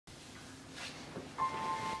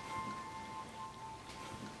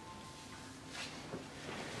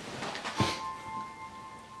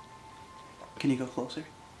Can you go closer?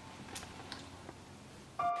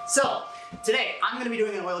 So, today I'm going to be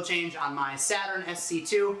doing an oil change on my Saturn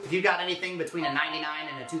SC2. If you've got anything between a 99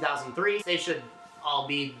 and a 2003, they should all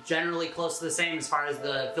be generally close to the same as far as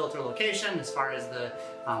the filter location, as far as the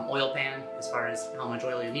oil pan, as far as how much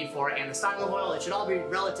oil you need for it, and the style of oil. It should all be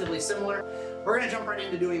relatively similar. We're going to jump right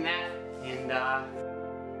into doing that, and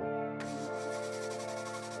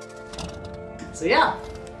so yeah,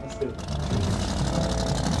 let's do it.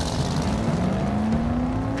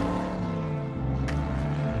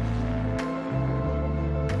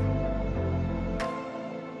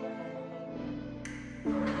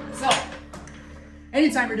 So,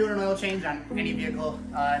 anytime you're doing an oil change on any vehicle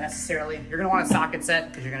necessarily, you're going to want a socket set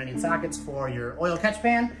because you're going to need sockets for your oil catch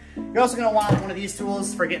pan. You're also going to want one of these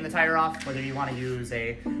tools for getting the tire off, whether you want to use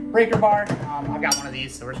a breaker bar. I've got one of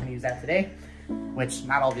these, so we're just going to use that today, which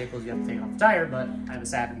not all vehicles you have to take off the tire, but I have a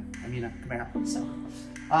Saturn, a Camaro. So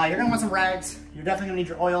you're going to want some rags. You're definitely going to need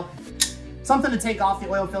your oil. Something to take off the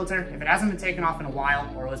oil filter. If it hasn't been taken off in a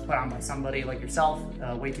while or was put on by somebody like yourself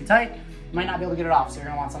way too tight, you might not be able to get it off. So you're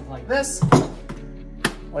going to want something like this.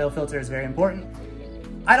 Oil filter is very important.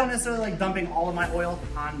 I don't necessarily like dumping all of my oil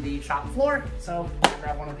on the shop floor, so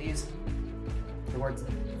grab one of these. Towards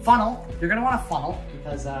funnel. You're going to want a funnel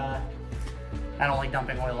because I don't like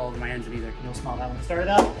dumping oil all over my engine either. You'll smell that when you start it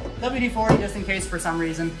up. WD-40 just in case for some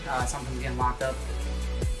reason something's getting locked up.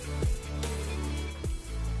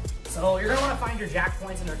 So you're going to want to find your jack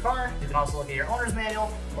points in your car. You can also look at your owner's manual,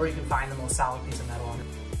 or you can find the most solid piece of metal on it.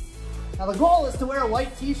 Now the goal is to wear a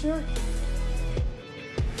white t-shirt.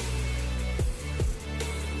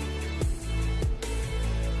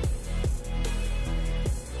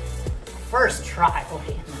 First try.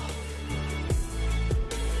 Okay.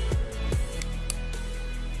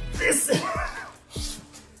 This.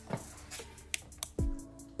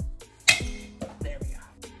 There we go.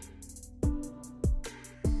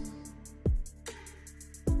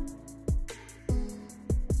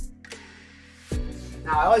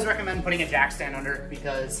 Now I always recommend putting a jack stand under it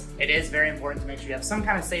because it is very important to make sure you have some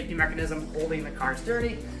kind of safety mechanism holding the car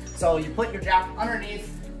sturdy. So you put your jack underneath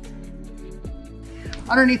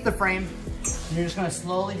the frame. And you're just going to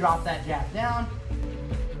slowly drop that jack down.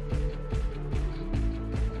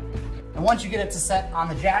 And once you get it to set on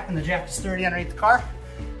the jack and the jack is sturdy underneath the car,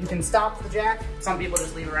 you can stop the jack. Some people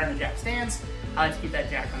just leave it right in the jack stands. I like to keep that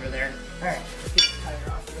jack under there. All right, let's get the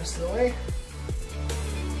tire off the rest of the way.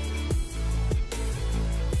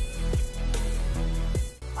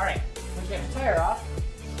 All right, once you have the tire off,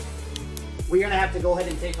 we're going to have to go ahead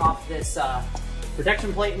and take off this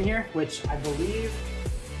protection plate in here, which I believe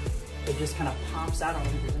it just kind of pops out. I don't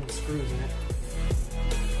think there's any screws in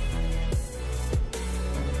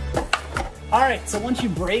it. All right, so once you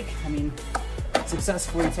brake,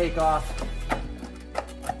 successfully take off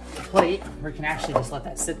the plate, we can actually just let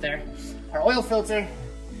that sit there. Our oil filter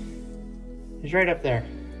is right up there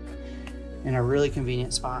in a really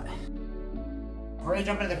convenient spot. We're gonna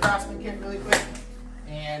jump into the Craftsman kit really quick.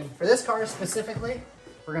 And for this car specifically,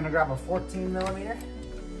 we're gonna grab a 14mm.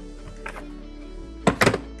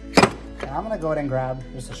 I'm gonna go ahead and grab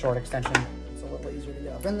just a short extension. It's a little easier to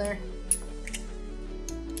get up in there.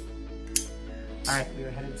 All right, we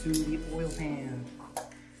are headed to the oil pan.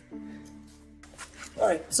 All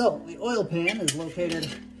right, so the oil pan is located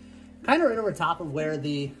kind of right over top of where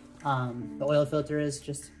the oil filter is,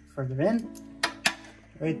 just further in,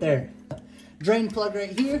 right there. Drain plug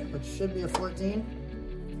right here, which should be a 14,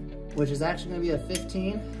 which is actually gonna be a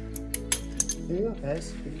 15. There you go,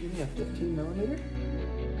 guys. Can you give me a 15mm?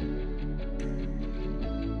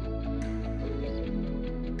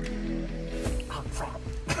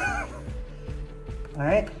 All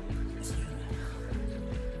right.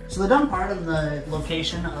 So the dumb part of the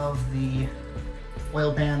location of the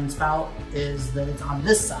oil pan spout is that it's on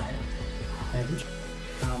this side.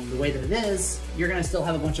 The way that it is, you're gonna still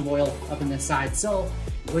have a bunch of oil up in this side. So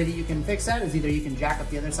the way that you can fix that is either you can jack up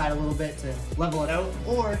the other side a little bit to level it out,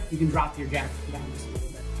 or you can drop your jack down just a little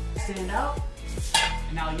bit. Stand out.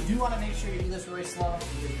 Now you do want to make sure you do this really slow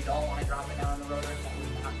because you don't want to drop it down in the rotor. That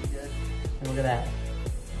would not be good. And look at that.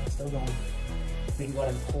 It's still going. We can go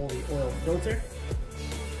ahead and pull the oil filter.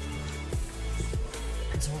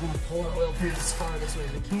 And so we're going to pull our oil pan as far this way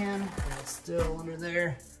as we can. And it's still under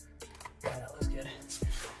there. Yeah, that looks good.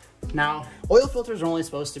 Now, oil filters are only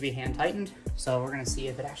supposed to be hand tightened. So we're going to see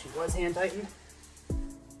if it actually was hand tightened.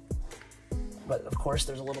 But of course,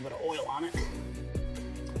 there's a little bit of oil on it.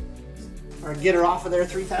 Or get her off of there,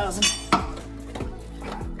 3000.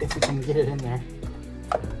 If we can get it in there.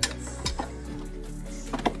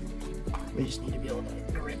 We just need to be able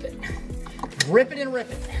to rip it. Rip it and rip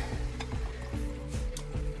it.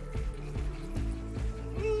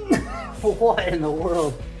 What in the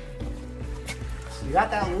world? So we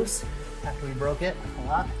got that loose after we broke it a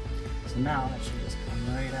lot. So now that should just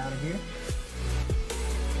come right out of here.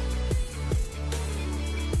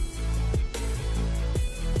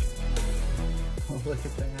 Oh, look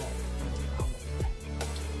at that.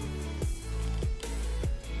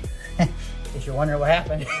 In case you're wondering what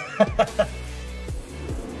happened.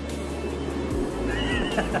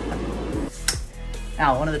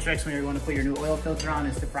 Now, one of the tricks when you're going to put your new oil filter on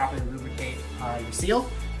is to properly lubricate your seal.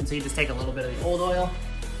 And so you just take a little bit of the old oil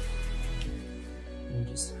and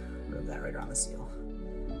you just rub that right around the seal.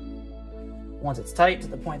 Once it's tight to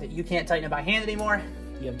the point that you can't tighten it by hand anymore,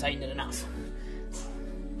 you have tightened it enough.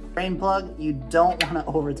 Drain plug, you don't want to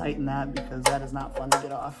over tighten that because that is not fun to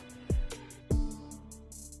get off.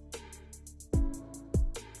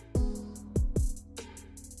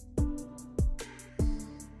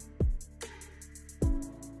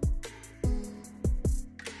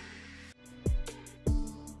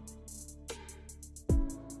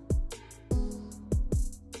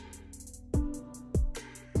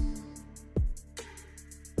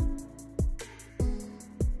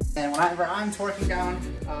 And whenever I'm torquing down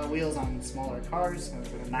wheels on smaller cars,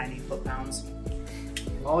 with 90 foot-pounds,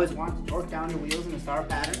 you always want to torque down your wheels in a star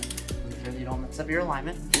pattern, make sure you don't mess up your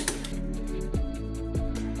alignment.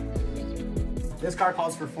 This car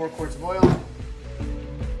calls for 4 quarts of oil.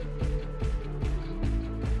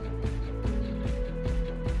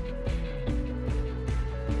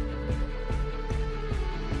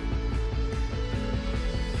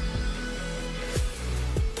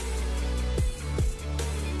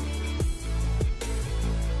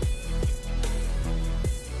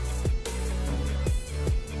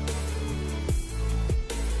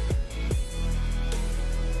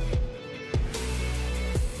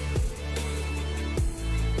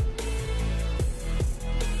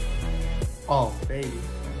 Oh, baby.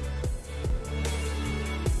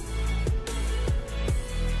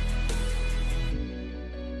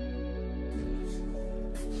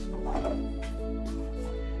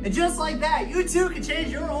 And just like that, you too can change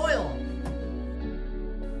your oil.